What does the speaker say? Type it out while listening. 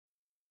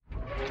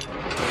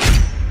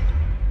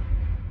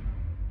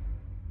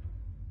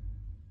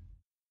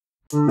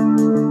The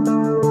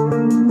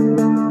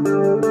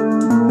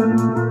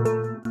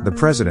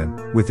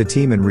president, with the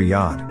team in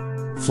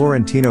Riyadh.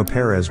 Florentino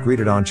Pérez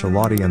greeted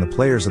Ancelotti and the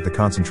players at the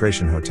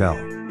concentration hotel.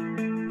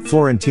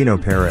 Florentino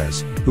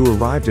Pérez, who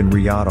arrived in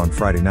Riyadh on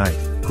Friday night,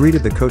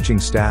 greeted the coaching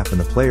staff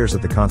and the players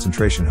at the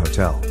concentration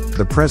hotel.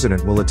 The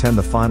president will attend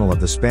the final of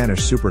the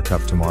Spanish Super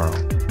Cup tomorrow,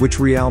 which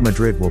Real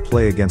Madrid will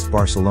play against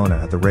Barcelona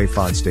at the Rey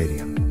Fahd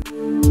Stadium.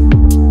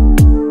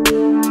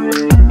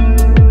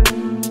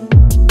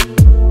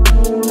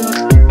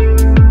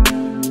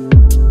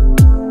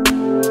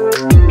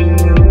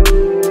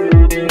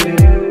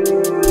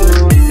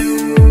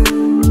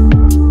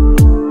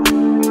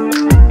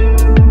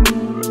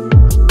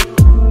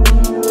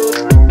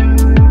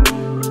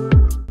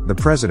 The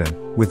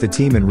president, with the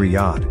team in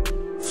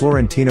Riyadh.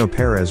 Florentino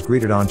Pérez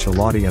greeted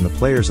Ancelotti and the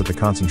players at the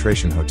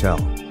concentration hotel.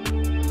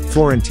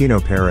 Florentino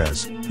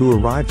Pérez, who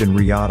arrived in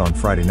Riyadh on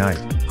Friday night,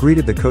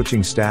 greeted the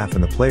coaching staff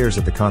and the players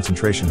at the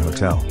concentration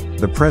hotel.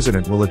 The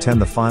president will attend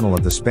the final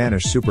of the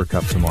Spanish Super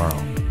Cup tomorrow,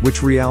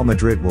 which Real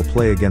Madrid will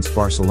play against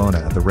Barcelona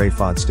at the Rey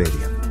Fahd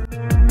Stadium.